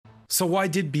So why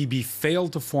did Bibi fail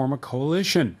to form a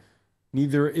coalition?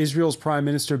 Neither Israel's Prime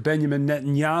Minister Benjamin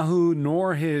Netanyahu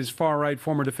nor his far-right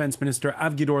former Defense Minister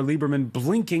Avigdor Lieberman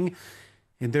blinking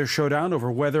in their showdown over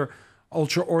whether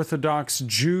ultra-Orthodox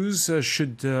Jews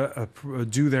should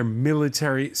do their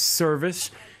military service.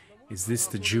 Is this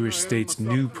the Jewish state's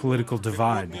new political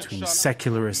divide between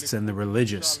secularists and the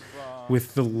religious?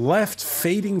 With the left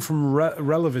fading from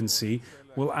relevancy,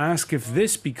 we'll ask if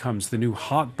this becomes the new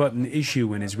hot-button issue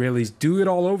when Israelis do it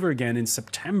all over again in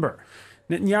September.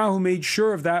 Netanyahu made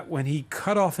sure of that when he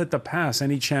cut off at the pass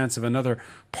any chance of another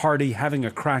party having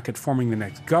a crack at forming the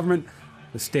next government.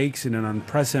 The stakes in an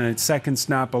unprecedented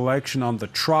second-snap election on the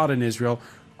trot in Israel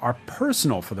are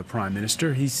personal for the Prime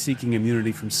Minister. He's seeking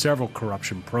immunity from several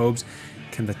corruption probes.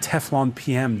 Can the Teflon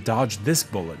PM dodge this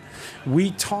bullet?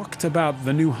 We talked about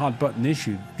the new hot-button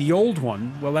issue. The old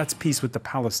one, well, that's peace with the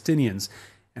Palestinians.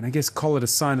 And I guess call it a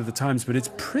sign of the times, but it's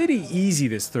pretty easy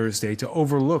this Thursday to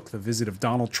overlook the visit of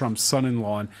Donald Trump's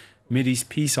son-in-law and Mideast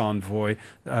peace envoy,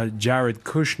 Jared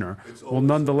Kushner. We'll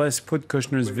nonetheless put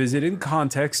Kushner's visit in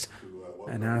context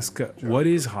and ask what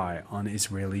is high on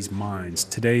Israelis' minds.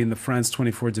 Today in the France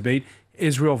 24 debate,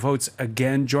 Israel votes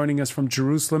again. Joining us from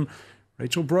Jerusalem,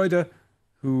 Rachel Broida,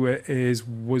 who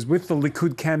was with the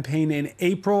Likud campaign in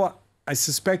April. I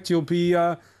suspect you'll be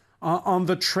on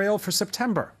the trail for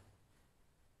September.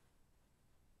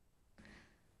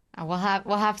 We'll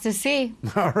have to see.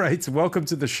 All right. Welcome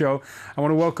to the show. I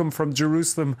want to welcome from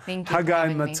Jerusalem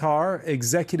Haggai Matar,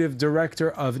 Executive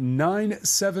Director of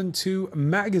 972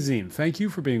 Magazine. Thank you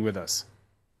for being with us.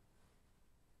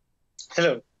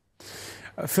 Hello.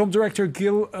 Film director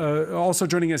Gil, also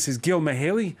joining us is Gil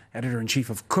Mehaley, Editor-in-Chief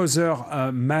of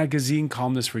Causeur Magazine,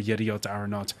 columnist for Yediot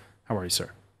Aharonot. How are you,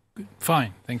 sir?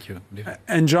 Fine, thank you.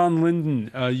 And John Linden,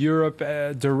 Europe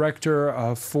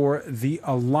Director for the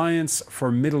Alliance for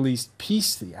Middle East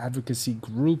Peace, the advocacy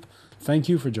group. Thank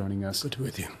you for joining us. Good to be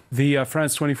with you. The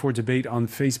France 24 debate on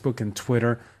Facebook and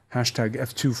Twitter, hashtag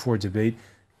F24debate.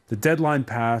 The deadline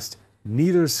passed,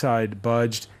 neither side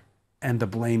budged, and the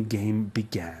blame game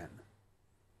began.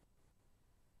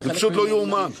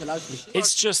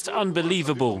 It's just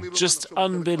unbelievable,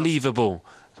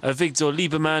 Avigdor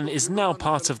Lieberman is now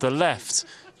part of the left.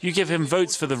 You give him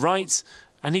votes for the right,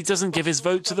 and he doesn't give his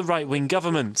vote to the right-wing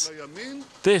government.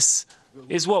 This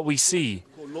is what we see.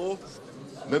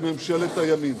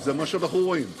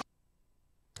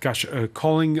 Gosh,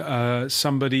 calling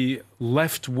somebody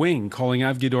left-wing, calling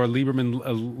Avigdor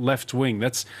Lieberman left-wing,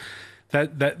 that's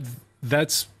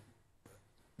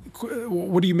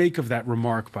what do you make of that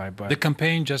remark by The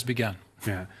campaign just began.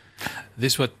 Yeah.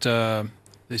 This was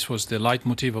the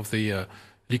leitmotif of the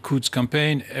Likud's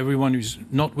campaign. Everyone who's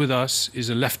not with us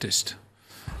is a leftist.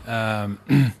 I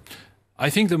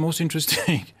think the most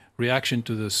interesting reaction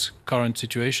to this current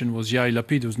situation was Yair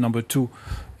Lapid, who's number 2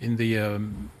 in the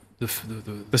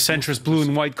centrist blue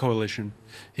and white coalition.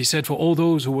 He said, for all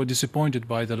those who were disappointed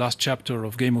by the last chapter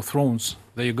of Game of Thrones,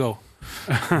 there you go.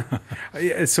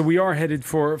 Yeah, so we are headed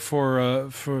for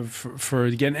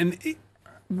it again. And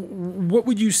what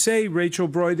would you say, Rachel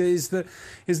Broida, is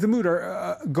the mood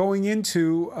going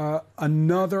into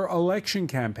another election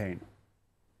campaign?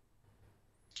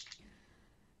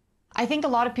 I think a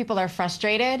lot of people are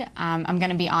frustrated. I'm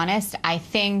going to be honest. I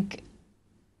think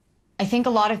a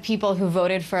lot of people who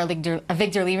voted for Avigdor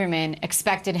Lieberman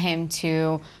expected him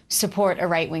to support a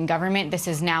right-wing government. This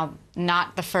is now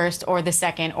not the first or the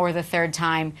second or the third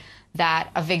time that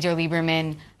Avigdor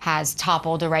Lieberman has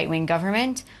toppled a right-wing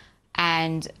government.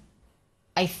 And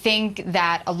I think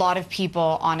that a lot of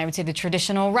people on, I would say, the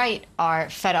traditional right are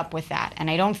fed up with that. And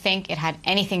I don't think it had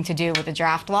anything to do with the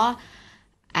draft law.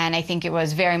 And I think it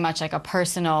was very much like a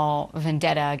personal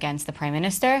vendetta against the prime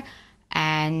minister.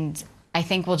 And I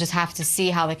think we'll just have to see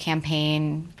how the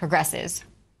campaign progresses.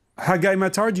 Haggai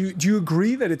Matar, do you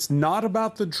agree that it's not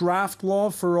about the draft law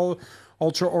for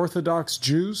ultra-Orthodox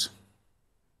Jews?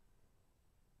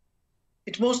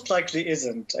 It most likely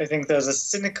isn't. I think there's a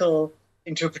cynical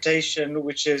interpretation,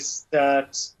 which is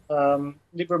that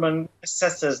Lieberman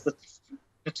assesses that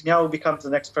if Netanyahu becomes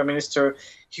the next prime minister,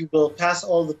 he will pass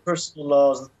all the personal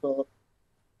laws that will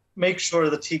make sure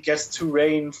that he gets to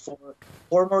reign for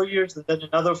 4 more years, and then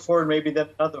another 4, and maybe then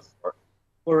another 4.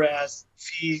 Whereas if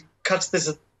he cuts this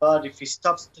at the bud, if he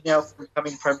stops Netanyahu from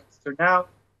becoming prime minister now,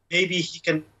 maybe he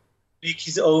can make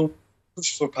his own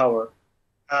push for power.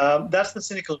 That's the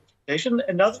cynical interpretation.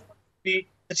 Another one would be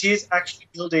that he is actually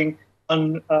building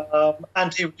an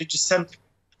anti-religious sentiment.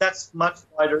 That's a much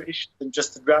wider issue than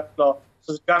just the draft law.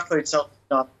 So the draft law itself is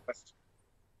not a question.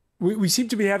 We seem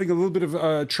to be having a little bit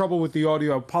of trouble with the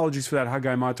audio. Apologies for that,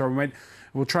 Haggai Matar.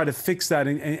 We'll try to fix that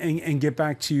and get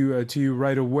back to you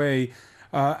right away.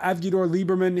 Avigdor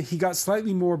Lieberman, he got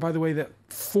slightly more, by the way, that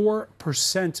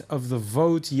 4% of the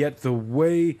vote, yet the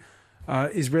way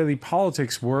Israeli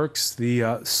politics works,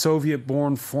 the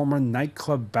Soviet-born former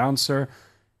nightclub bouncer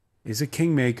is a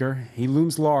kingmaker. He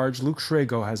looms large. Luke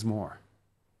Shrego has more.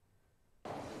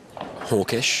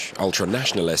 Hawkish,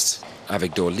 ultra-nationalist,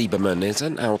 Avigdor Lieberman is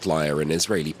an outlier in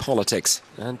Israeli politics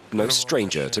and no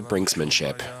stranger to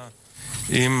brinksmanship.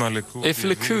 If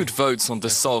Likud votes on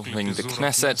dissolving the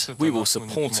Knesset, we will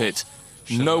support it.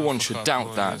 No one should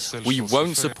doubt that. We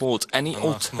won't support any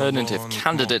alternative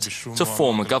candidate to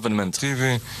form a government.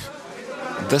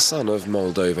 The son of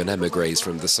Moldovan emigres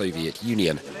from the Soviet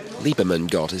Union, Lieberman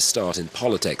got his start in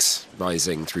politics,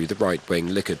 rising through the right-wing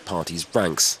Likud party's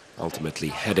ranks, ultimately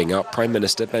heading up Prime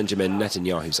Minister Benjamin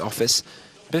Netanyahu's office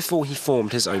before he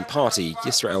formed his own party,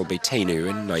 Yisrael Beitenu,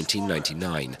 in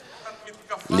 1999.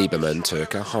 Lieberman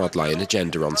took a hardline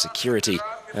agenda on security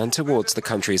and towards the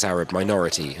country's Arab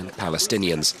minority and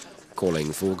Palestinians,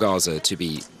 calling for Gaza to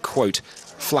be, quote,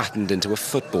 flattened into a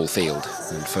football field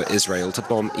and for Israel to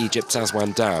bomb Egypt's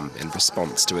Aswan Dam in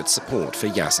response to its support for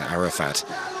Yasser Arafat.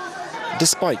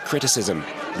 Despite criticism,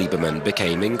 Lieberman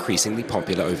became increasingly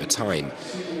popular over time.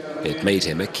 It made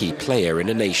him a key player in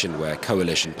a nation where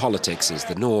coalition politics is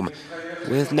the norm,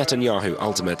 with Netanyahu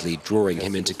ultimately drawing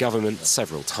him into government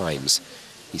several times.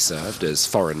 He served as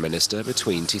foreign minister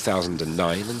between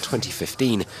 2009 and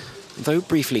 2015, though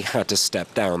briefly had to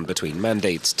step down between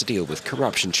mandates to deal with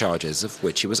corruption charges of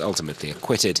which he was ultimately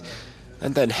acquitted,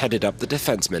 and then headed up the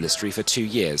defense ministry for 2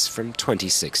 years from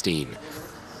 2016.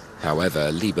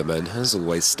 However, Lieberman has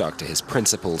always stuck to his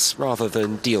principles rather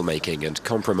than deal-making and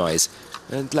compromise,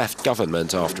 and left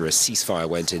government after a ceasefire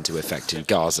went into effect in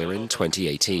Gaza in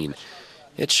 2018.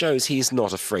 It shows he's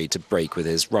not afraid to break with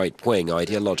his right-wing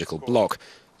ideological bloc,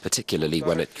 particularly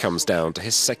when it comes down to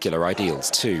his secular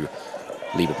ideals too.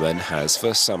 Lieberman has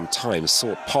for some time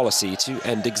sought policy to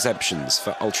end exemptions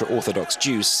for ultra-Orthodox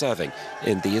Jews serving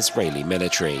in the Israeli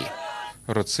military.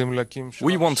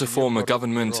 We want to form a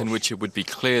government in which it would be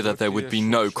clear that there would be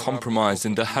no compromise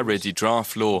in the Haredi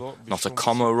draft law, not a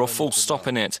comma or a full stop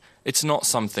in it. It's not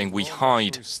something we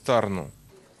hide.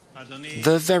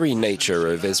 The very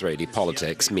nature of Israeli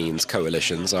politics means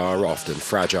coalitions are often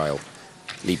fragile.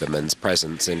 Lieberman's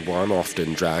presence in one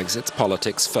often drags its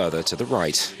politics further to the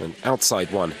right, and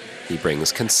outside one, he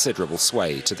brings considerable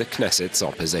sway to the Knesset's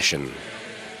opposition.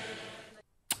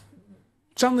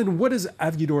 John Lydon, what does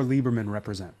Avigdor Lieberman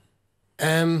represent?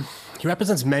 He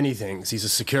represents many things. He's a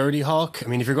security hawk. I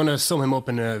mean, if you're going to sum him up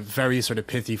in a very sort of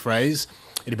pithy phrase,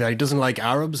 it'd be like he doesn't like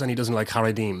Arabs and he doesn't like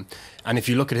Haredim. And if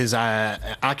you look at his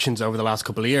actions over the last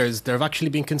couple of years, they've actually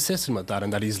been consistent with that,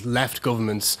 and that he's left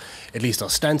governments, at least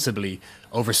ostensibly,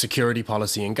 over security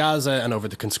policy in Gaza and over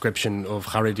the conscription of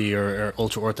Haredi or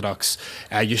ultra-Orthodox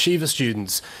yeshiva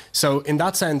students. So in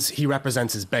that sense, he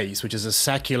represents his base, which is a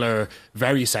secular,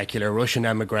 very secular Russian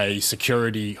emigre,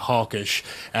 security, hawkish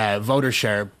voter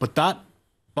share. But that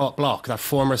bloc, that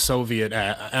former Soviet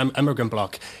immigrant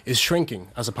bloc, is shrinking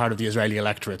as a part of the Israeli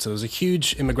electorate. So there was a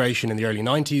huge immigration in the early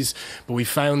 90s, but we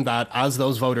found that as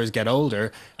those voters get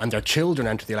older and their children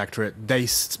enter the electorate, they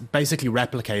basically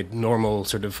replicate normal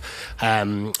sort of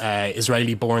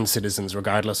Israeli-born citizens,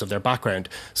 regardless of their background.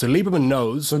 So Lieberman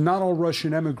knows... So not all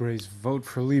Russian emigres vote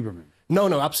for Lieberman?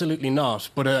 No, absolutely not.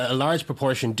 But a large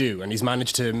proportion do, and he's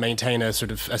managed to maintain a sort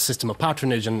of a system of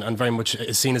patronage and very much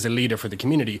is seen as a leader for the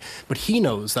community. But he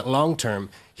knows that long term,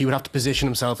 he would have to position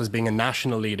himself as being a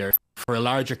national leader for a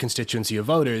larger constituency of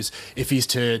voters if he's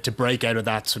to break out of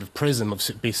that sort of prism of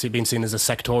being seen as a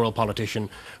sectoral politician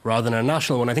rather than a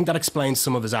national one. I think that explains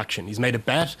some of his action. He's made a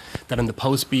bet that in the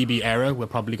post-Bibi era, we're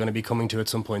probably going to be coming to at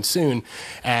some point soon,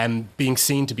 being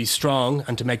seen to be strong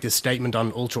and to make this statement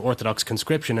on ultra-Orthodox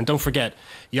conscription. And don't forget,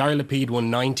 Yair Lapid won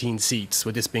 19 seats,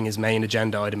 with this being his main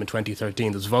agenda item in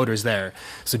 2013. There's voters there.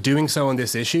 So doing so on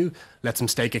this issue lets him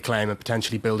stake a claim and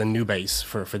potentially build a new base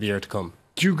for the year to come.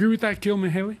 Do you agree with that, Gil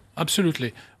Mihaly?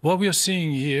 Absolutely. What we are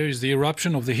seeing here is the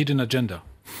eruption of the hidden agenda.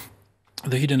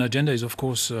 The hidden agenda is, of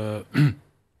course, Bibi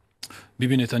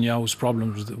Netanyahu's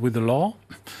problems with the law.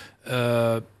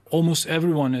 Almost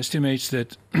everyone estimates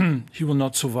that he will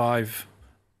not survive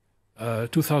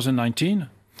 2019.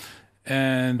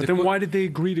 But then why did they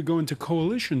agree to go into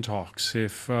coalition talks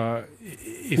if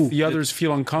the others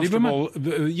feel uncomfortable?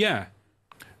 Lieberman?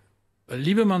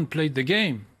 Lieberman played the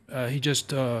game.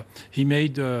 He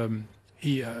made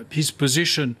his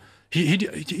position.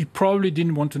 He probably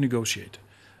didn't want to negotiate.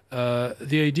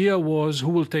 The idea was who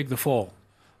will take the fall.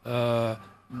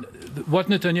 what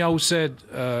Netanyahu said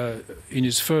in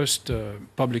his first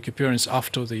public appearance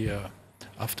after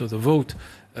the vote,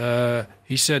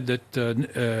 he said that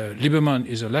Lieberman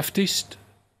is a leftist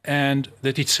and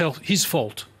that it's his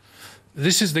fault.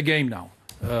 This is the game now.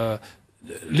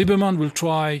 Lieberman will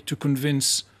try to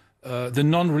convince the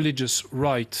non-religious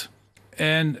right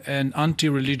and an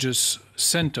anti-religious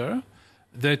center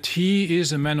that he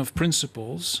is a man of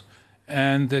principles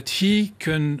and that he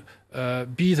can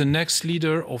be the next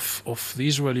leader of the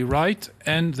Israeli right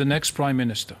and the next prime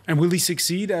minister. And will he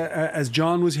succeed, as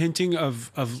John was hinting,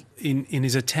 in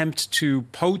his attempt to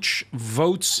poach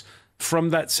votes from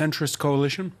that centrist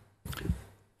coalition?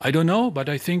 I don't know, but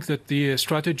I think that the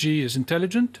strategy is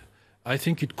intelligent. I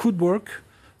think it could work.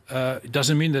 It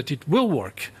doesn't mean that it will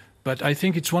work, but I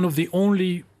think it's one of the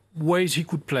only ways he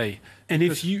could play. And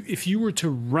if you were to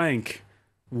rank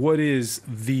what is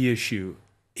the issue,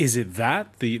 is it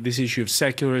this issue of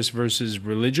secularist versus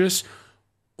religious,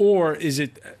 or is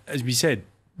it, as we said,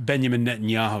 Benjamin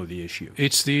Netanyahu the issue?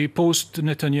 It's the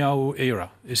post-Netanyahu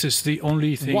era. This is the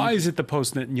only thing. Why is it the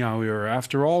post-Netanyahu era?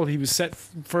 After all, he was set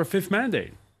for a fifth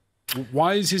mandate.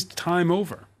 Why is his time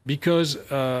over? Because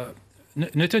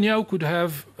Netanyahu could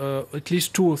have at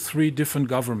least 2 or 3 different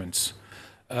governments.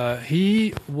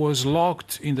 He was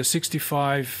locked in the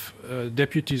 65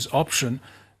 deputies option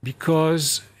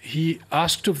because he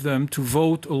asked of them to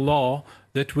vote a law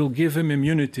that will give him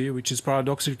immunity, which is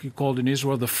paradoxically called in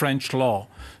Israel the French law,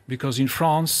 because in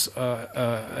France,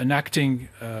 an acting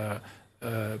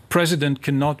president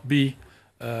cannot be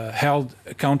held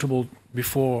accountable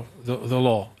before the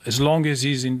law, as long as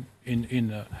he's in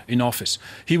office.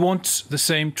 He wants the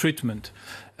same treatment.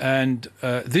 And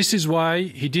this is why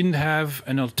he didn't have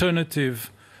an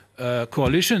alternative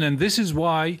coalition, and this is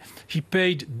why he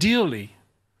paid dearly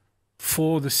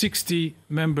for the 60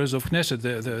 members of Knesset.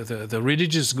 The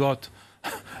religious got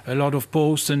a lot of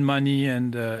posts and money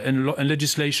and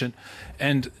legislation.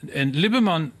 And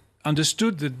Lieberman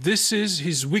understood that this is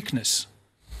his weakness.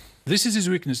 This is his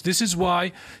weakness. This is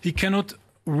why he cannot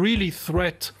really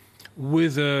threat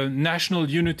with a national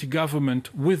unity government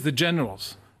with the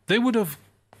generals. They would have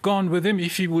gone with him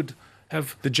if he would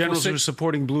have... The generals are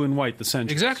supporting blue and white, the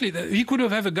centre. Exactly. He could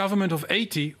have a government of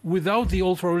 80 without the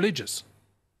ultra-religious.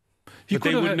 But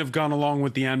they wouldn't have gone along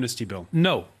with the amnesty bill.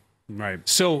 No. Right.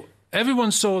 So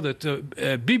everyone saw that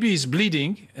Bibi is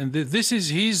bleeding, and this is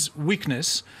his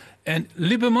weakness, and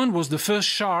Lieberman was the first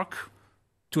shark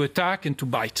to attack and to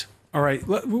bite. All right,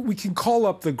 we can call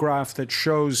up the graph that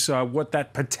shows what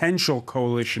that potential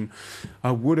coalition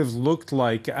would have looked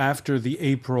like after the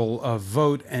April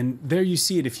vote. And there you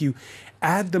see it. If you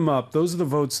add them up, those are the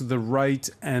votes of the right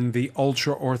and the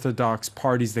ultra-Orthodox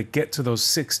parties that get to those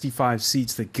 65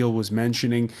 seats that Gil was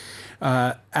mentioning.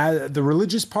 The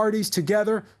religious parties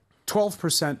together,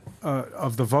 12%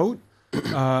 of the vote.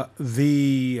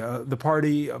 The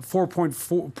party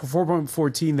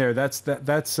 4.14 there.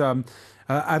 That's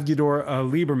Avigdor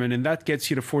Lieberman, and that gets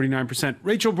you to 49%.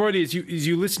 Rachel Brody, as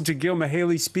you listen to Gil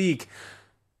Mihaly speak,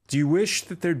 do you wish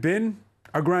that there'd been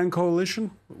a grand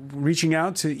coalition reaching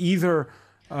out to either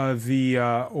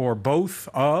or both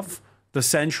of the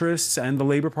centrists and the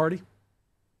Labour Party?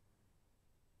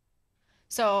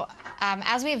 So,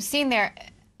 as we have seen there,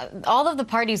 all of the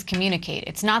parties communicate.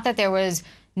 It's not that there was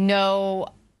no.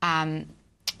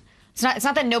 It's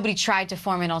not that nobody tried to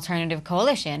form an alternative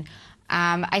coalition.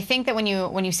 I think that when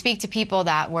you speak to people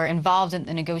that were involved in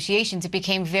the negotiations, it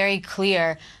became very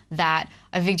clear that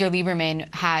Avigdor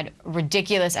Lieberman had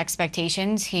ridiculous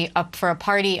expectations. He up for a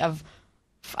party of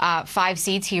 5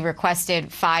 seats. He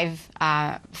requested five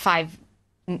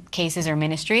cases or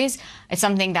ministries. It's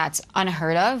something that's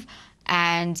unheard of.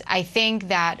 And I think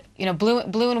that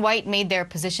blue and white made their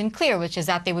position clear, which is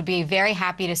that they would be very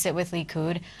happy to sit with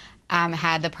Likud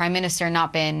had the prime minister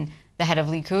not been the head of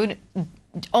Likud,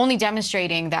 only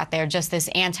demonstrating that they're just this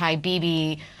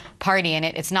anti-Bibi party, and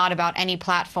it's not about any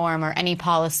platform or any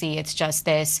policy. It's just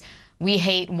this, we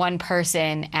hate one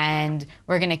person, and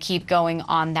we're going to keep going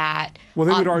on that. Well,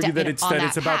 they would argue that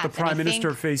it's about the prime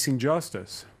minister facing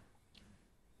justice.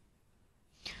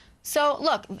 So,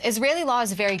 look, Israeli law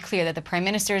is very clear that the prime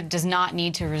minister does not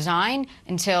need to resign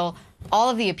until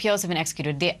all of the appeals have been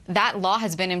executed. That law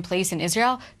has been in place in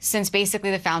Israel since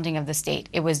basically the founding of the state.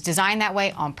 It was designed that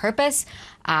way on purpose.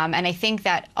 And I think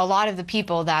that a lot of the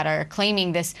people that are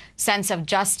claiming this sense of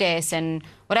justice and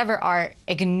whatever are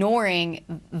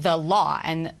ignoring the law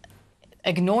and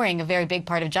ignoring a very big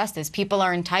part of justice. People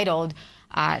are entitled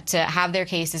to have their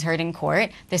cases heard in court.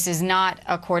 This is not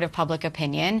a court of public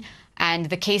opinion.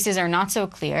 And the cases are not so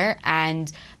clear,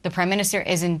 and the prime minister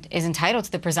is entitled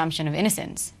to the presumption of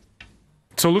innocence.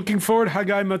 So looking forward,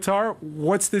 Haggai Matar,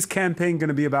 what's this campaign going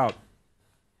to be about?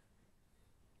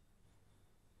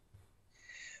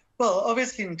 Well,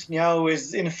 obviously Netanyahu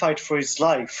is in a fight for his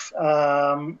life.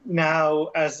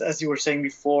 Now, as you were saying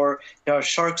before, there are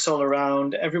sharks all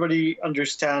around. Everybody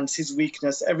understands his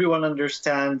weakness. Everyone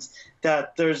understands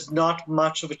that there's not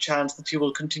much of a chance that he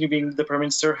will continue being the prime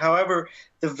minister. However,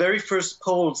 the very first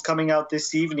polls coming out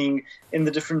this evening in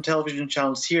the different television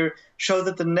channels here show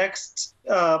that the next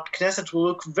Knesset will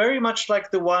look very much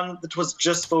like the one that was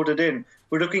just voted in.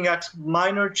 We're looking at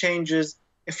minor changes,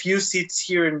 a few seats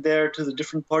here and there to the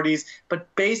different parties, but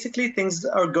basically things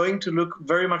are going to look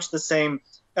very much the same,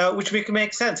 which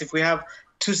makes sense. If we have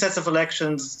two sets of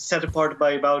elections set apart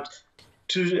by about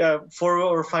 4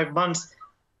 or 5 months,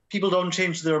 people don't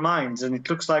change their minds, and it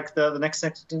looks like the next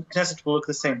Knesset will look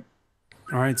the same.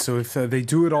 All right, so if they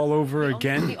do it all over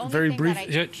again, very brief.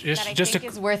 That I think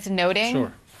is worth noting.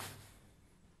 Sure.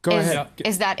 Go ahead.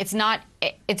 Is that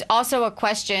it's also a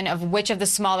question of which of the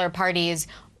smaller parties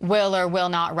will or will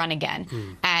not run again.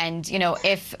 And,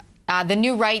 if the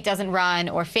New Right doesn't run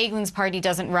or Feigelin's party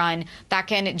doesn't run, that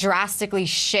can drastically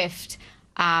shift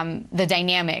the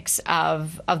dynamics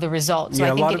of the result. So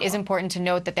I think it is important to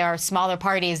note that there are smaller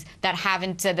parties that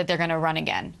haven't said that they're going to run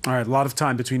again. All right, a lot of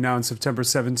time between now and September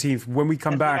 17th. When we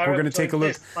come back, we're going to take a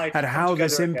look at how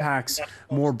this impacts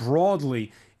more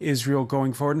broadly Israel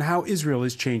going forward and how Israel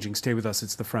is changing. Stay with us.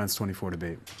 It's the France 24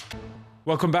 debate.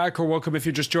 Welcome back, or welcome if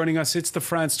you're just joining us. It's the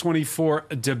France 24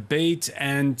 debate,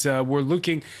 and we're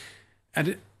looking at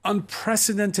an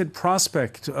unprecedented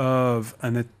prospect of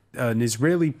an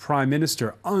Israeli prime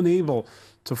minister unable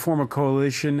to form a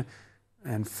coalition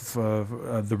and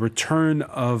the return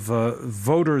of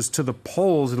voters to the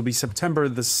polls. It'll be September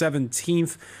the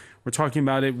 17th. We're talking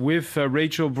about it with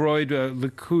Rachel Broyd,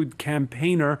 Likud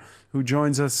campaigner, who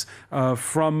joins us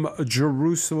from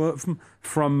Jerusalem,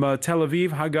 from Tel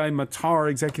Aviv, Haggai Matar,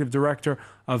 executive director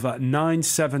of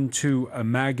 972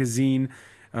 magazine.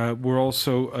 We're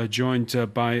also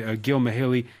joined by Gil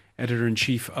Mehaly,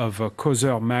 editor-in-chief of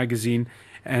Causeur magazine,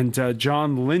 and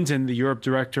John Linden, the Europe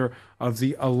director of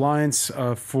the Alliance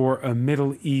for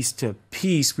Middle East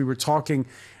Peace. We were talking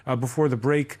before the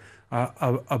break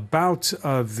about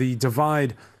the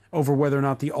divide over whether or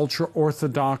not the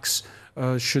ultra-Orthodox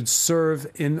should serve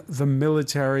in the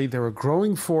military. They're a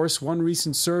growing force. One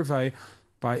recent survey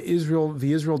by Israel,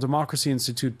 the Israel Democracy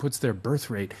Institute, puts their birth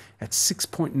rate at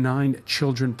 6.9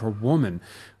 children per woman.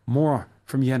 More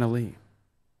from Yena Lee.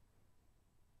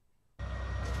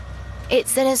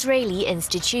 It's an Israeli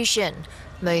institution.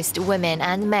 Most women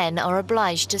and men are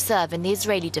obliged to serve in the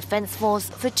Israeli Defense Force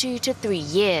for 2 to 3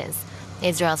 years.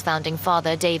 Israel's founding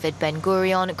father, David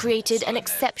Ben-Gurion, created an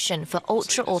exception for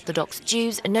ultra-Orthodox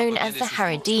Jews known as the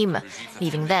Haredim,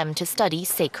 leaving them to study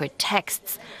sacred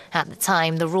texts. At the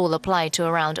time, the rule applied to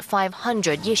around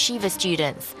 500 yeshiva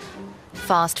students.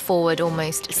 Fast forward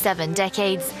almost 7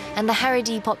 decades, and the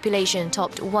Haredi population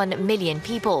topped 1 million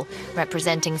people,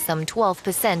 representing some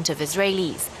 12% of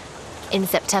Israelis. In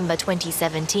September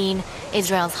 2017,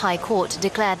 Israel's High Court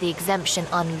declared the exemption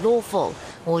unlawful,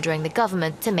 ordering the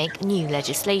government to make new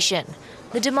legislation.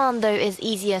 The demand, though, is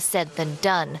easier said than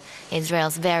done.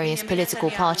 Israel's various political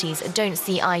parties don't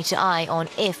see eye to eye on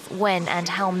if, when, and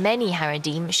how many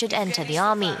Haredim should enter the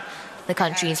army. The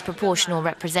country's proportional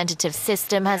representative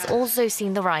system has also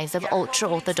seen the rise of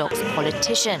ultra-Orthodox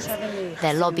politicians.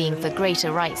 They're lobbying for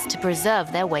greater rights to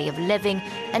preserve their way of living,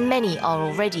 and many are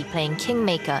already playing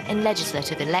kingmaker in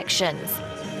legislative elections.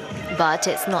 But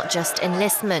it's not just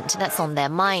enlistment that's on their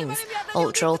minds.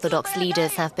 Ultra-Orthodox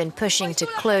leaders have been pushing to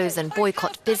close and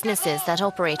boycott businesses that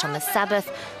operate on the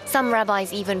Sabbath. Some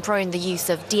rabbis even prone the use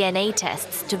of DNA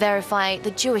tests to verify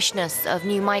the Jewishness of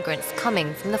new migrants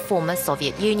coming from the former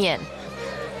Soviet Union.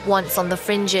 Once on the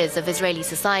fringes of Israeli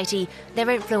society, their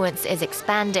influence is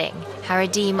expanding.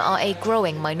 Haredim are a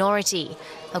growing minority.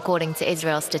 According to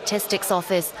Israel's Statistics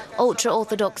Office,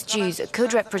 ultra-Orthodox Jews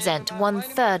could represent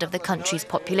 1/3 of the country's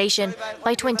population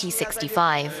by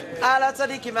 2065.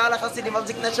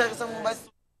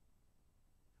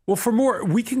 Well, for more,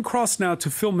 we can cross now to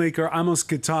filmmaker Amos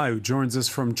Gitai, who joins us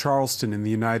from Charleston in the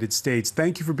United States.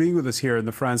 Thank you for being with us here in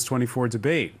the France 24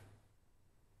 debate.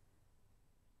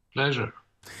 Pleasure.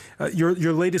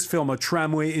 Your latest film, A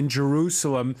Tramway in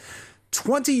Jerusalem.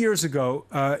 20 years ago,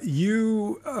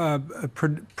 you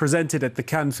presented at the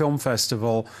Cannes Film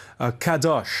Festival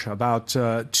Kadosh, about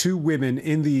 2 women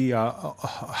in the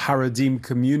Haredim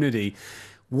community.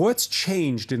 What's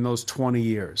changed in those 20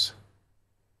 years?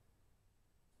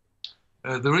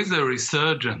 There is a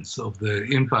resurgence of the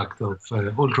impact of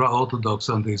ultra-Orthodox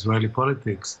on the Israeli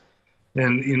politics.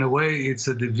 And in a way, it's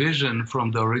a division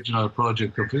from the original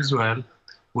project of Israel,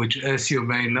 which, as you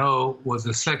may know, was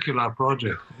a secular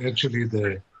project. Actually,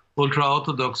 the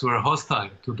ultra-Orthodox were hostile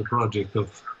to the project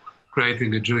of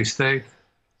creating a Jewish state.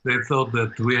 They thought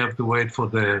that we have to wait for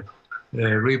the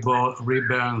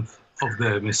rebirth of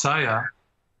the Messiah.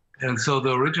 And so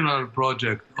the original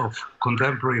project of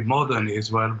contemporary modern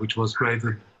Israel, which was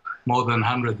created more than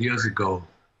 100 years ago,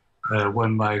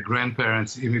 when my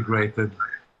grandparents immigrated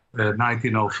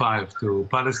 1905 to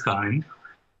Palestine,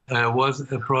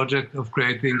 was a project of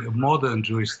creating a modern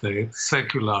Jewish state,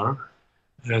 secular,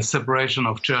 separation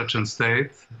of church and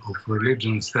state, of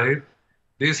religion and state.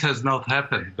 This has not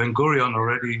happened. Ben-Gurion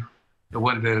already,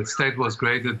 when the state was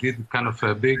created, did kind of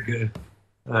a big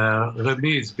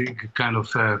remise, big kind of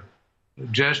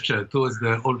gesture towards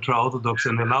the ultra-Orthodox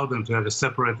and allowed them to have a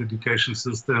separate education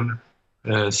system,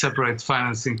 separate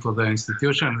financing for their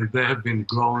institution. And they have been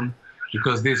grown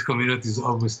because these communities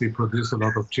obviously produce a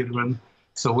lot of children.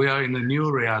 So we are in a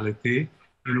new reality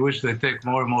in which they take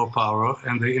more and more power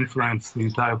and they influence the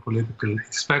entire political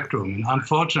spectrum. And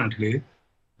unfortunately,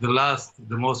 the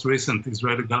most recent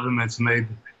Israeli governments made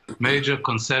major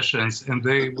concessions, and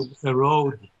they would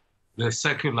erode the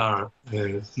secular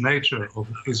nature of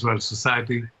Israel's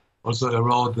society, also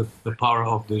erode the power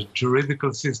of the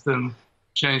juridical system,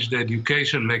 change the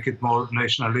education, make it more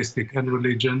nationalistic and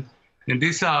religion. And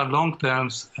these are long-term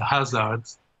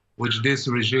hazards which this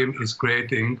regime is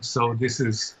creating. So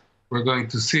we're going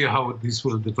to see how this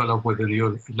will develop with the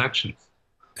new elections.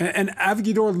 And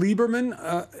Avigdor Lieberman,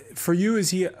 for you,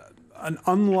 is he an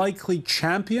unlikely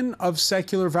champion of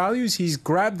secular values? He's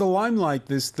grabbed the limelight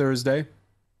this Thursday.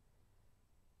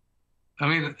 I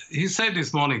mean, he said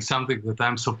this morning something that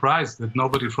I'm surprised that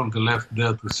nobody from the left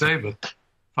dared to say, but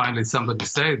finally somebody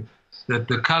said that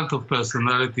the cult of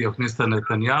personality of Mr.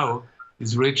 Netanyahu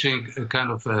is reaching a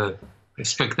kind of a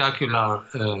spectacular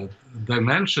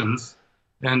dimensions,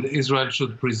 and Israel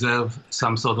should preserve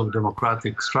some sort of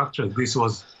democratic structure. This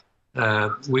was,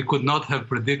 we could not have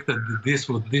predicted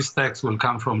that this text will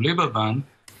come from Lieberman,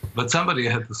 but somebody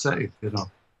had to say it, you know.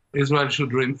 Israel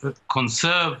should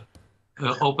conserve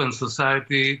open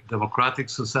society, democratic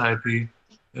society,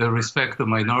 respect the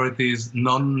minorities,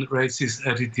 non-racist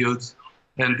attitudes,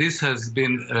 and this has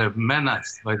been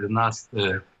menaced by the last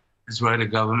Israeli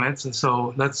government.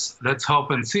 So let's hope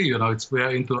and see. You know, we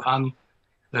are into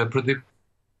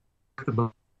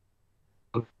unpredictable,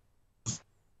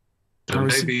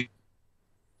 maybe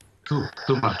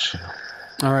too much.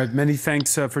 All right. Many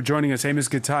thanks for joining us. Amos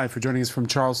Gittai for joining us from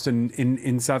Charleston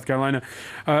in South Carolina.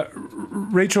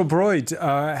 Rachel Broyd,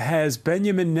 has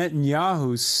Benjamin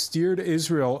Netanyahu steered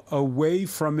Israel away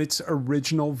from its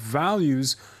original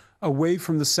values, away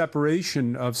from the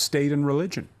separation of state and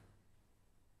religion?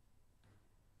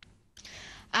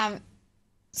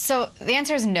 So the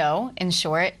answer is no, in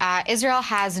short. Israel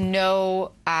has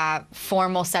no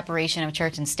formal separation of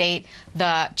church and state.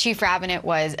 The chief rabbinate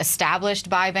was established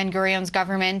by Ben-Gurion's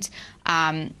government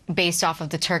based off of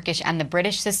the Turkish and the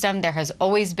British system. There has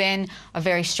always been a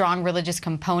very strong religious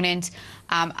component.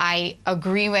 I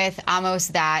agree with Amos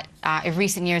that in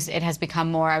recent years it has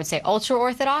become more, I would say,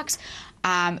 ultra-Orthodox.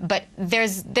 But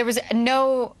there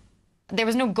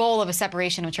was no goal of a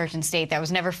separation of church and state. That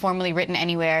was never formally written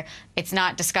anywhere. It's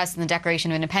not discussed in the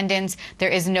Declaration of Independence. There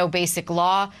is no basic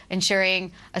law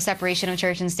ensuring a separation of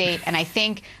church and state. And I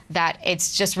think that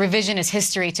it's just revisionist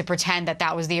history to pretend that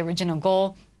that was the original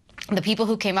goal. The people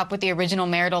who came up with the original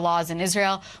marital laws in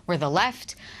Israel were the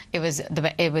left. It was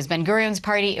Ben-Gurion's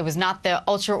party. It was not the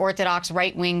ultra-Orthodox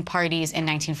right-wing parties in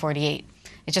 1948.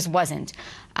 It just wasn't.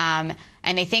 And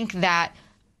I think that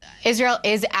Israel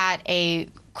is at a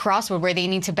crossroad where they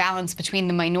need to balance between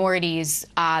the minorities,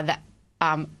 the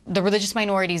religious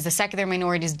minorities, the secular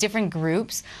minorities, different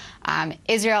groups.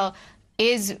 Israel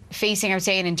is facing, I would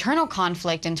say, an internal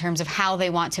conflict in terms of how they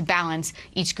want to balance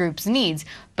each group's needs.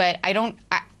 But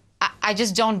I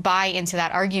just don't buy into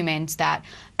that argument that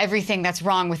everything that's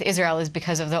wrong with Israel is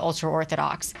because of the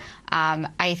ultra-Orthodox.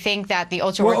 I think that the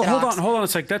ultra-Orthodox. Well, hold on a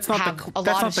sec. That's not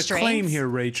the claim here,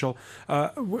 Rachel.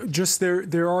 Just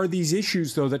there are these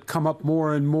issues though that come up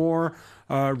more and more.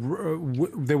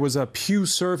 There was a Pew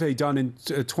survey done in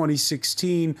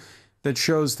 2016 that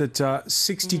shows that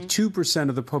 62%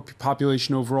 of the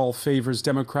population overall favors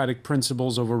democratic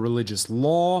principles over religious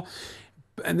law.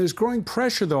 And there's growing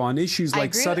pressure, though, on issues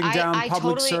like shutting down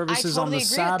public services on the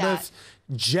Sabbath,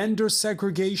 gender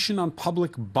segregation on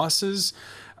public buses.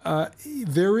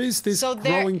 There is this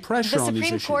growing pressure on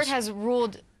these issues.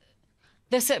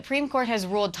 The Supreme Court has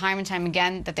ruled time and time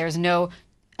again that there's no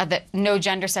that no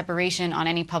gender separation on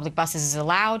any public buses is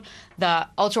allowed. The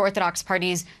ultra-Orthodox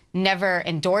parties never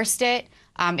endorsed it.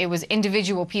 It was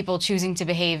individual people choosing to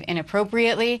behave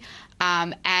inappropriately.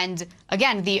 And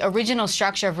again, the original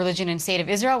structure of religion and state of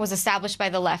Israel was established by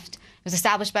the left. It was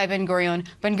established by Ben-Gurion.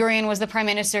 Ben-Gurion was the prime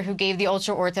minister who gave the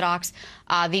ultra-Orthodox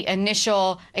the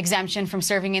initial exemption from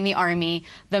serving in the army,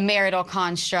 the marital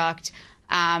construct.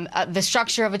 The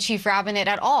structure of a chief rabbinate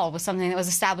at all was something that was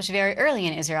established very early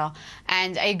in Israel.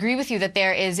 And I agree with you that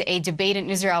there is a debate in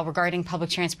Israel regarding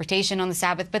public transportation on the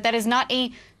Sabbath, but that is not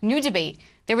a new debate.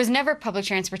 There was never public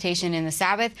transportation in the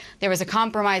Sabbath. There was a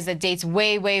compromise that dates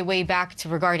way, way, way back to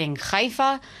regarding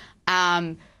Haifa.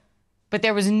 But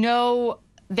there was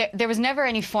there was never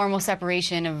any formal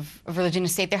separation of religion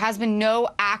and state. There has been no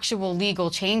actual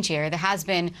legal change here. There has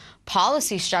been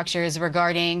policy structures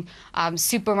regarding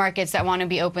supermarkets that want to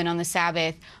be open on the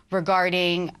Sabbath,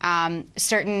 regarding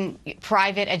certain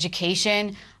private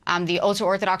education. The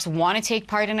ultra-Orthodox want to take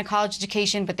part in a college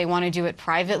education, but they want to do it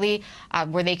privately,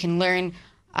 where they can learn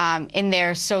in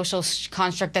their social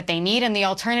construct that they need. And the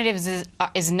alternative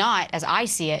is not, as I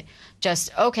see it,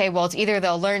 just, okay, well, it's either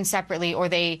they'll learn separately or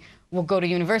they will go to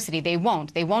university. They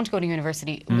won't. They won't go to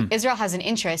university. Israel has an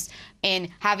interest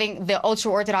in having the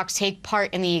ultra-Orthodox take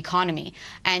part in the economy.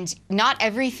 And not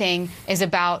everything is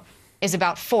about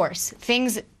force.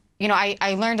 Things, you know,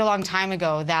 I learned a long time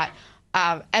ago that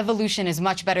evolution is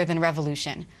much better than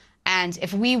revolution. And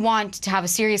if we want to have a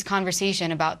serious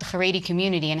conversation about the Haredi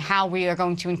community and how we are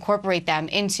going to incorporate them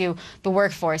into the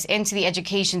workforce, into the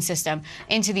education system,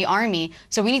 into the army,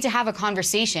 so we need to have a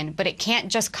conversation, but it can't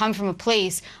just come from a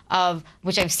place of,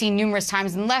 which I've seen numerous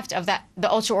times in the left, of that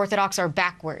the ultra-Orthodox are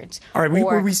backwards. All right,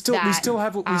 we still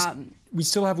have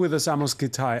with us Amos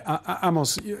Gitai.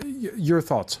 Amos, your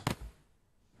thoughts?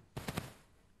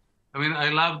 I mean, I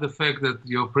love the fact that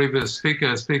your previous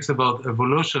speaker speaks about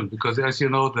evolution, because as you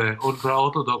know, the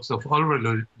ultra-Orthodox of all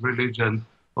religion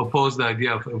oppose the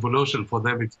idea of evolution. For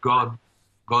them, it's God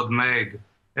made.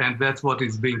 And that's what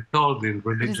is being told in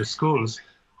religious schools.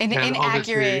 It's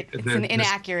an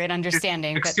inaccurate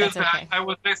understanding, but that's okay. I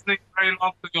was listening very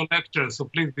long to your lecture, so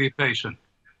please be patient.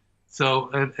 So,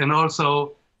 and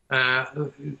also,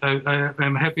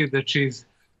 I'm happy that she's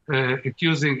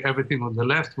accusing everything on the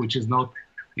left, which is not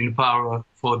in power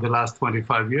for the last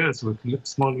 25 years with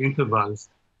small intervals.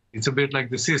 It's a bit like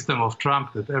the system of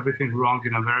Trump, that everything wrong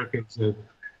in America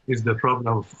is the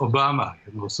problem of Obama.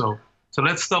 You know, so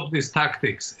let's stop these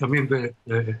tactics. I mean,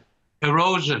 the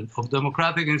erosion of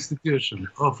democratic institutions,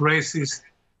 of racist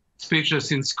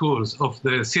speeches in schools, of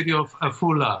the city of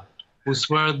Afula, who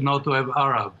swore not to have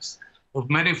Arabs, of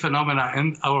many phenomena,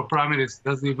 and our prime minister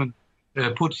doesn't even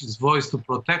put his voice to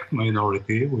protect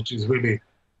minority, which is really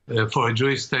for a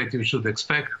Jewish state, you should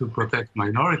expect to protect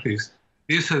minorities.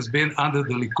 This has been under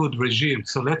the Likud regime.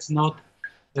 So let's not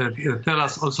tell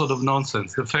us all sort of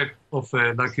nonsense. The fact of,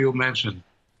 like you mentioned,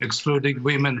 excluding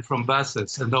women from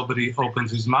buses and nobody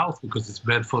opens his mouth because it's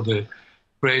bad for the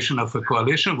creation of a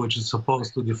coalition, which is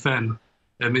supposed to defend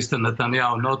Mr.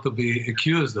 Netanyahu not to be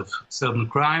accused of certain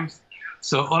crimes.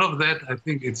 So all of that, I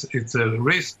think it's a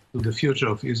risk to the future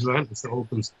of Israel. It's an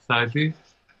open society.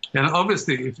 And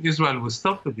obviously, if Israel will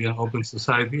stop to be an open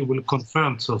society, it will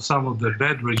confirm some of the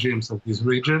bad regimes of this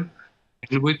region,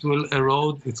 and which will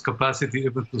erode its capacity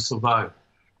even to survive.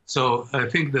 So I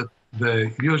think that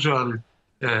the usual,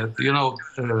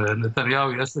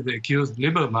 Netanyahu yesterday accused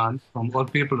Lieberman, from all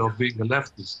people, of being a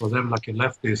leftist. For them, like a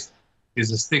leftist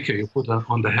is a sticker you put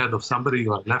on the head of somebody,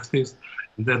 you are a leftist,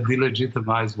 and that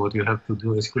delegitimize what you have to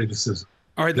do as criticism.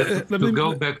 All right, to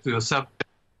go back to your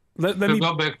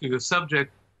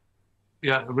subject,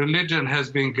 yeah, religion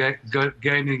has been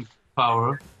gaining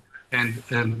power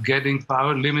and getting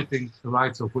power, limiting the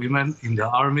rights of women in the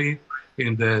army,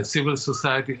 in the civil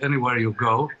society, anywhere you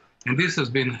go. And this has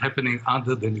been happening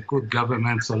under the Likud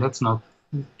government, so let's not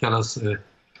tell us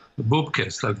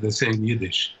boobcast, like they say in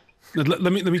Yiddish. Let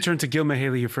me turn to Gil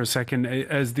Mihaly here for a second.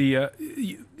 As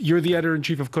you're the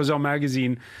editor-in-chief of Kozel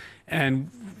magazine, and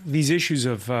these issues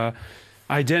of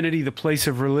identity, the place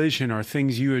of religion, are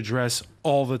things you address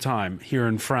all the time here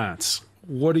in France.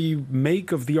 What do you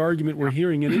make of the argument we're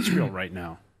hearing in Israel right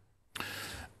now?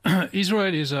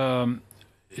 Israel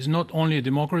is not only a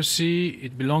democracy,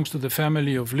 it belongs to the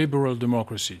family of liberal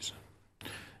democracies.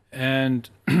 And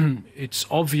it's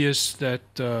obvious that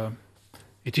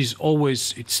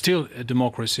it's still a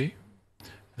democracy.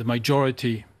 The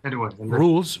majority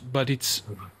rules, but it's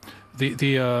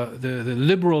the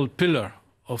liberal pillar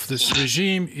of this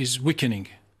regime is weakening,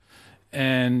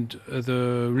 and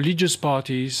the religious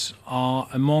parties are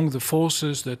among the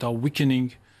forces that are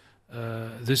weakening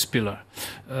this pillar.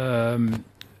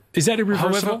 Is that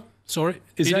irreversible? However,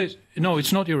 no,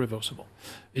 it's not irreversible.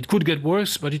 It could get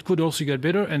worse, but it could also get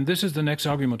better. And this is the next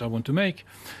argument I want to make,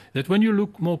 that when you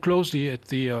look more closely at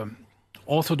the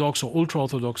Orthodox or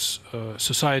ultra-Orthodox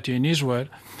society in Israel,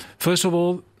 first of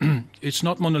all, it's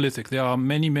not monolithic. There are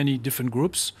many, many different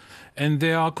groups, and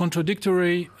there are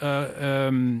contradictory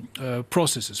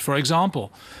processes. For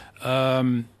example,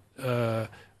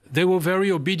 they were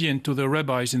very obedient to the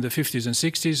rabbis in the 50s and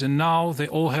 60s, and now they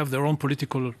all have their own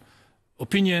political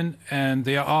opinion, and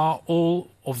they are all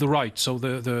of the right. So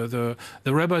the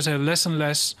rabbis have less and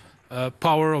less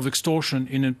power of extortion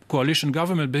in a coalition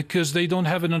government because they don't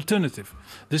have an alternative.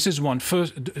 This is one.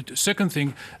 First, second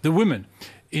thing, the women.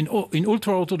 In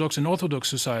ultra-Orthodox and Orthodox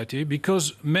society,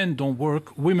 because men don't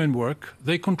work, women work,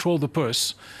 they control the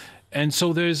purse. And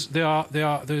so there's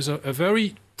a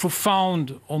very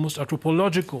profound, almost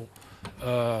anthropological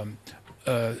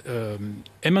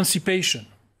emancipation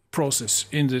process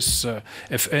in this.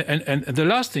 And the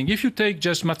last thing, if you take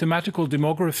just mathematical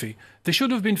demography, there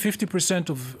should have been 50%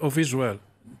 of Israel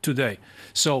today.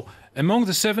 So among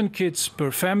the 7 kids per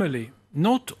family,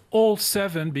 not all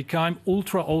 7 become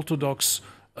ultra-Orthodox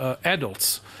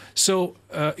adults. So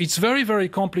it's very, very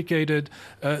complicated.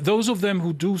 Those of them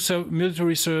who do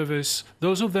military service,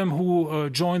 those of them who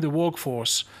join the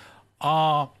workforce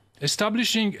are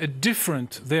establishing a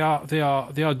different, they are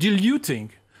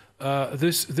diluting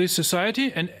this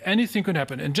society, and anything can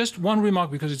happen. And just one remark,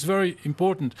 because it's very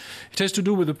important. It has to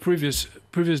do with the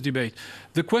previous debate.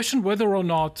 The question whether or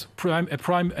not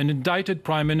an indicted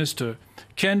prime minister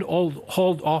can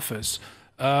hold office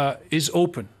is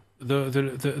open.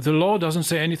 The law doesn't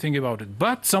say anything about it,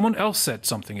 but someone else said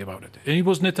something about it, and it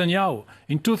was Netanyahu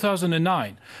in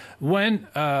 2009, when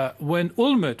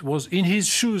Olmert was in his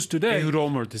shoes today. Ehud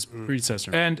Olmert, his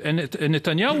predecessor, and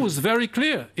Netanyahu was very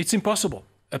clear: it's impossible.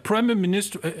 A prime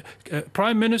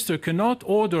minister cannot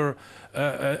order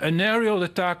an aerial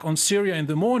attack on Syria in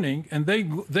the morning and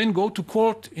then go to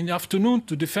court in the afternoon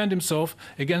to defend himself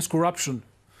against corruption.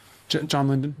 John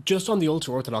Linden? Just on the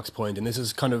ultra-Orthodox point, and this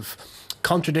is kind of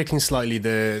contradicting slightly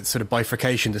the sort of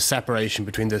bifurcation, the separation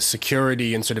between the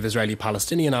security and sort of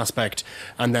Israeli-Palestinian aspect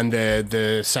and then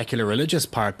the secular religious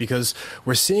part, because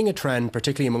we're seeing a trend,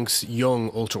 particularly amongst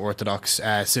young ultra-Orthodox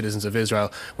citizens of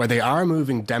Israel, where they are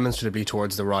moving demonstratively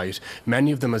towards the right.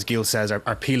 Many of them, as Gil says,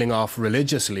 are peeling off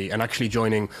religiously and actually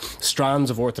joining strands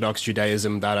of Orthodox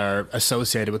Judaism that are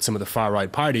associated with some of the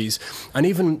far-right parties. And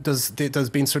even there's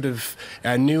been sort of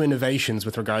new innovations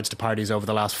with regards to parties over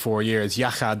the last 4 years.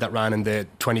 Yachad, that ran in the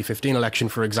 2015 election,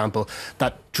 for example,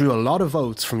 that drew a lot of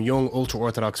votes from young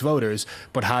ultra-Orthodox voters,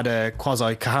 but had a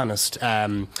quasi-Kahanist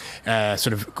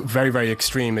sort of very, very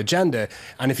extreme agenda.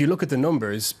 And if you look at the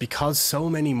numbers, because so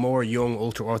many more young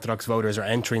ultra-Orthodox voters are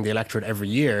entering the electorate every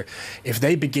year, if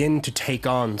they begin to take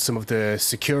on some of the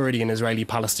security and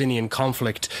Israeli-Palestinian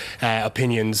conflict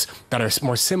opinions that are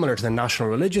more similar to the national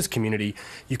religious community,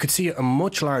 you could see a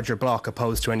much larger bloc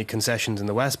opposed to any concessions in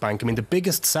the West Bank. I mean, the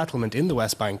biggest settlement in the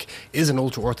West Bank is an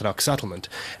ultra-Orthodox settlement.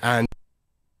 And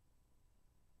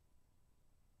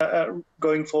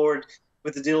going forward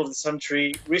with the deal of the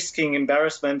century, risking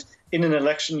embarrassment in an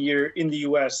election year in the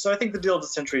US. So I think the deal of the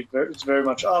century is very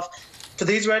much off. For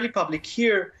the Israeli public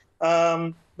here,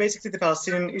 basically the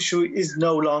Palestinian issue is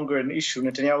no longer an issue.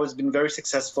 Netanyahu has been very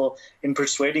successful in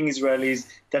persuading Israelis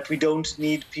that we don't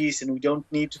need peace and we don't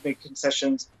need to make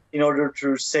concessions in order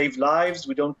to save lives.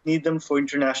 We don't need them for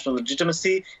international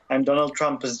legitimacy. And Donald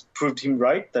Trump has proved him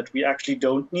right, that we actually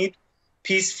don't need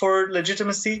peace for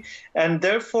legitimacy. And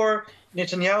therefore,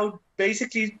 Netanyahu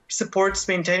basically supports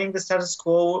maintaining the status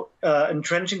quo,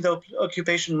 entrenching the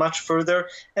occupation much further.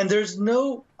 And there's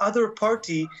no other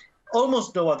party,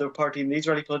 almost no other party in the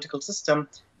Israeli political system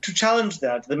to challenge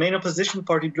that. The main opposition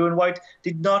party, Blue and White,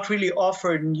 did not really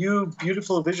offer a new,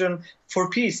 beautiful vision for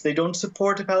peace. They don't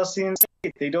support a Palestinian state.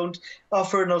 They don't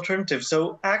offer an alternative.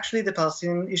 So actually, the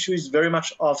Palestinian issue is very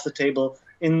much off the table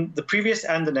in the previous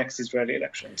and the next Israeli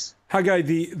elections. Haggai,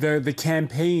 the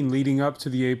campaign leading up to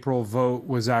the April vote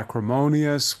was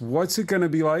acrimonious. What's it going to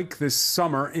be like this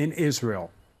summer in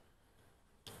Israel?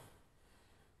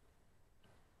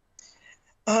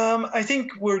 I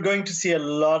think we're going to see a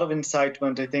lot of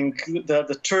incitement. I think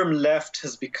the term left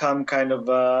has become kind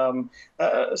of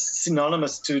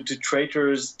synonymous to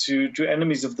traitors, to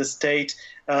enemies of the state.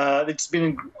 It's been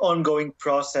an ongoing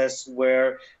process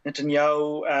where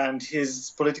Netanyahu and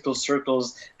his political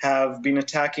circles have been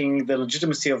attacking the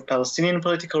legitimacy of Palestinian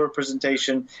political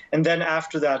representation, and then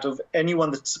after that of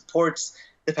anyone that supports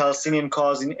the Palestinian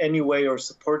cause in any way or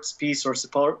supports peace or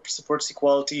supports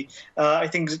equality. I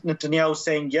think Netanyahu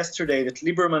saying yesterday that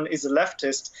Lieberman is a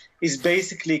leftist is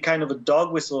basically kind of a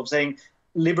dog whistle of saying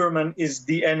Lieberman is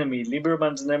the enemy.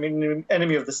 Lieberman's an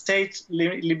enemy of the state.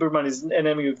 Lieberman is an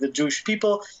enemy of the Jewish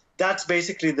people. That's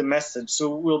basically the message. So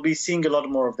we'll be seeing a lot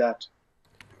more of that.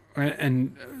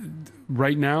 And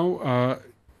right now,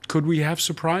 could we have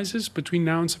surprises between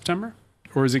now and September?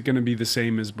 Or is it going to be the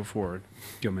same as before,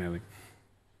 Gil Maley?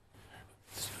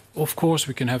 Of course,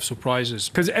 we can have surprises.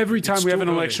 Because every time we have an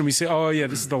election, we say, oh, yeah,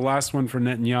 this is the last one for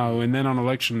Netanyahu. And then on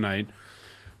election night,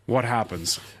 what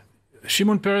happens?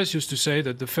 Shimon Peres used to say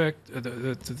that the fact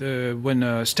that when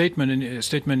a statesman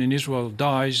in Israel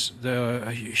dies, there are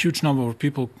a huge number of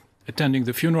people attending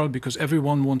the funeral because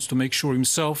everyone wants to make sure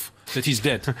himself that he's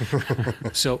dead.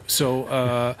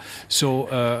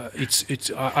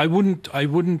 I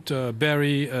wouldn't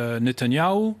bury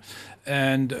Netanyahu.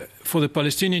 And for the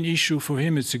Palestinian issue, for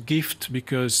him, it's a gift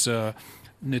because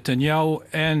Netanyahu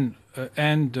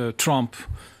and Trump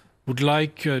would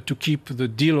like to keep the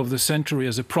deal of the century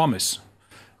as a promise.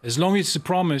 As long as it's a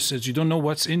promise, as you don't know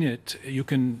what's in it, you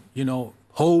can,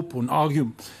 hope and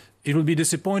argue. It will be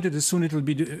disappointed as soon as it will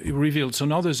be revealed. So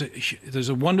now there's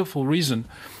a wonderful reason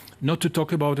not to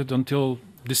talk about it until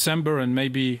December and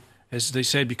maybe, as they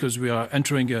say, because we are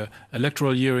entering an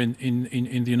electoral year in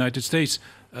the United States,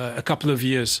 a couple of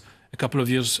years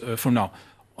from now.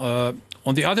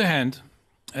 On the other hand,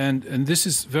 and this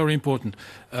is very important,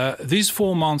 these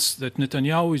 4 months that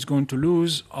Netanyahu is going to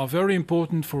lose are very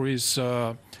important for his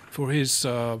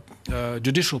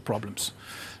judicial problems,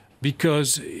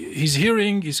 because his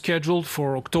hearing is scheduled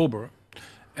for October,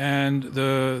 and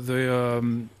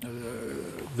the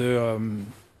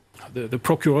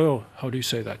procureur, how do you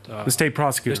say that? The state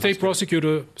prosecutor. The state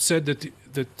prosecutor said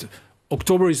that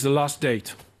October is the last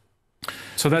date.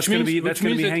 So that's going to be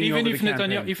hanging over the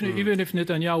campaign. Even if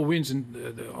Netanyahu wins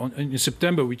in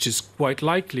September, which is quite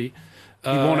likely, he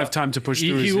won't have time to push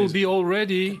through. He will be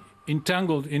already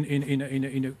entangled in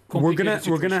a complicated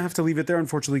situation. We're gonna have to leave it there,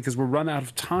 unfortunately, because we're run out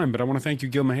of time. But I want to thank you,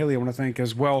 Gil Maley. I want to thank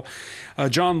as well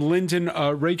John Linton,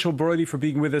 Rachel Brody for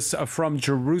being with us from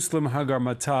Jerusalem, Hagar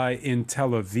Matai in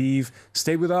Tel Aviv.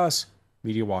 Stay with us.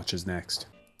 Media Watch is next.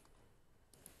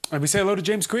 And we say hello to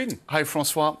James Creedon. Hi,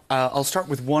 Francois. I'll start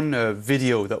with one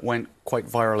video that went quite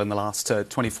viral in the last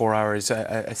 24 hours,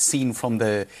 a scene from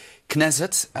the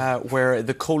Knesset, where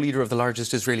the co-leader of the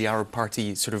largest Israeli Arab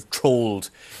party sort of trolled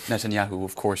Netanyahu, who,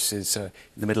 of course, is in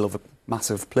the middle of a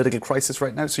massive political crisis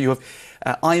right now. So you have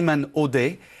Ayman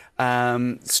Odeh,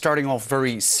 starting off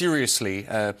very seriously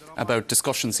about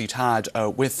discussions he'd had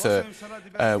with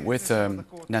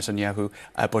Netanyahu,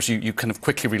 but you kind of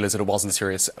quickly realise that it wasn't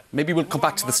serious. Maybe we'll come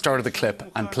back to the start of the clip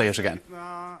and play it again.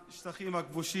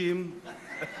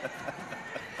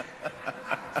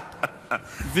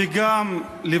 וגם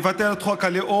לבטל את חוק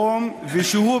הלאום,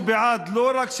 ושהוא בעד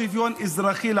לא רק שוויון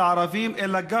אזרחי לערבים,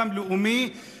 אלא גם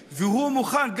לאומי, והוא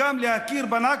מוכן גם להכיר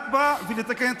בנכבה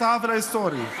ולתקן את העוול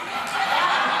ההיסטורי.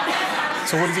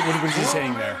 So what is he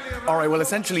saying there? All right, well,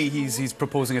 essentially he's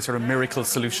proposing a sort of miracle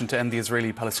solution to end the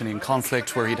Israeli-Palestinian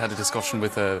conflict, where he'd had a discussion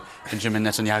with Benjamin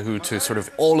Netanyahu to sort of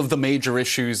all of the major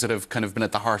issues that have kind of been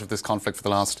at the heart of this conflict for the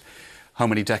last how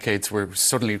many decades were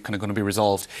suddenly kind of going to be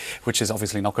resolved, which is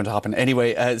obviously not going to happen.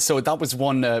 Anyway, so that was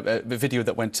one video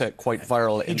that went quite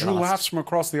viral. He drew laughs from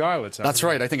across the aisle. That's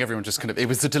right. I think everyone just kind of, it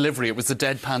was the delivery, it was the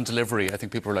deadpan delivery. I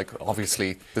think people were like,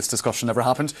 obviously, this discussion never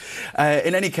happened.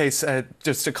 In any case,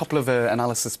 just a couple of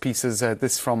analysis pieces.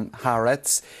 This from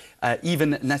Haaretz.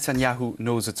 Even Netanyahu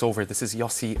knows it's over. This is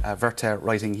Yossi Werter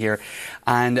writing here.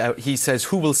 And he says,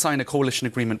 who will sign a coalition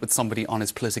agreement with somebody on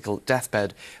his political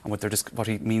deathbed? And what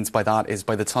he means by that is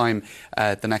by the time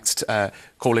the next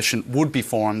coalition would be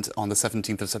formed on the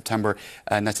 17th of September,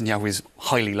 Netanyahu is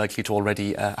highly likely to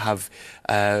already have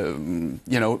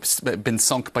been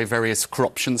sunk by various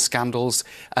corruption scandals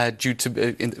due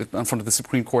to in front of the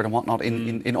Supreme Court and whatnot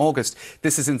in August.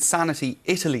 This is insanity.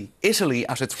 Italy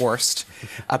at its worst.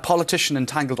 A politician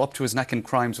entangled up to his neck in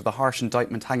crimes with a harsh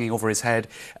indictment hanging over his head,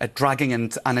 dragging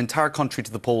an entire country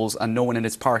to the polls, and no one in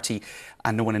his party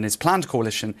and no one in his planned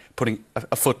coalition putting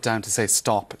a foot down to say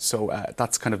stop. So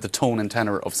that's kind of the tone and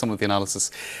tenor of some of the analysis.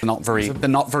 The not very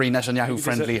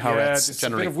Netanyahu-friendly Haaretz, generally. It's a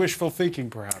bit of wishful thinking,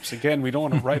 perhaps. Again, we don't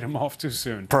want to write him off too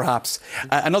soon. Perhaps.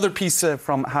 Another piece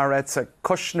from Haaretz,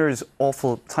 Kushner's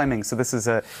awful timing. So this is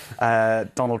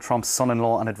Donald Trump's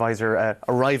son-in-law and advisor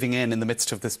arriving in the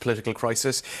midst of this political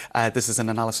crisis. This is an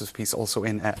analysis piece also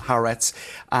in Haaretz.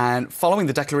 And following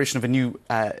the declaration of a new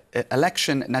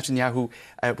election,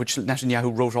 which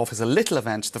Netanyahu wrote off as a little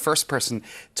event, the first person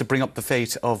to bring up the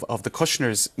fate of the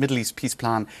Kushner's Middle East peace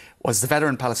plan was the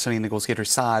veteran Palestinian negotiator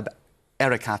Saeb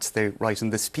Erekat, they write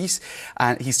in this piece.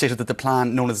 And he stated that the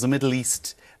plan, known as the Middle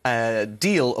East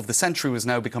deal of the century, was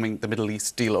now becoming the Middle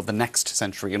East deal of the next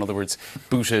century. In other words,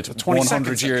 booted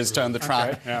 100 years down the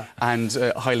track, and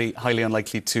highly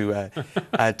unlikely to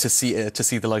see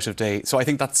the light of day. So I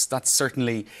think that's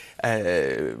certainly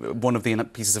one of the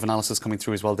pieces of analysis coming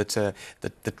through as well, that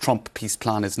the Trump peace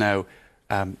plan is now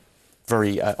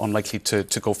very unlikely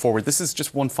to go forward. This is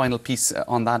just one final piece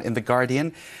on that in The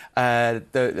Guardian.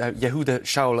 Yehuda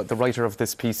Shaul, the writer of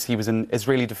this piece, he was an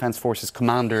Israeli Defense Forces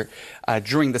commander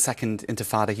during the Second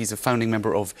Intifada. He's a founding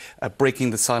member of Breaking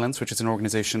the Silence, which is an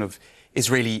organisation of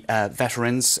Israeli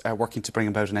veterans working to bring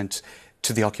about an end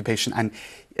to the occupation. And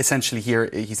essentially here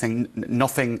he's saying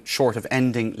nothing short of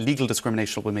ending legal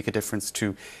discrimination will make a difference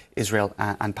to Israel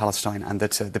and Palestine, and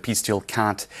that the peace deal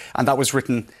can't. And that was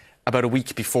written about a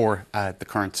week before the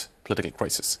current political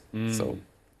crisis. So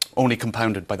only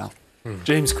compounded by that.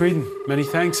 James Creedon, many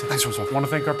thanks. Thanks, Russell. I want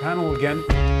to thank our panel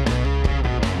again.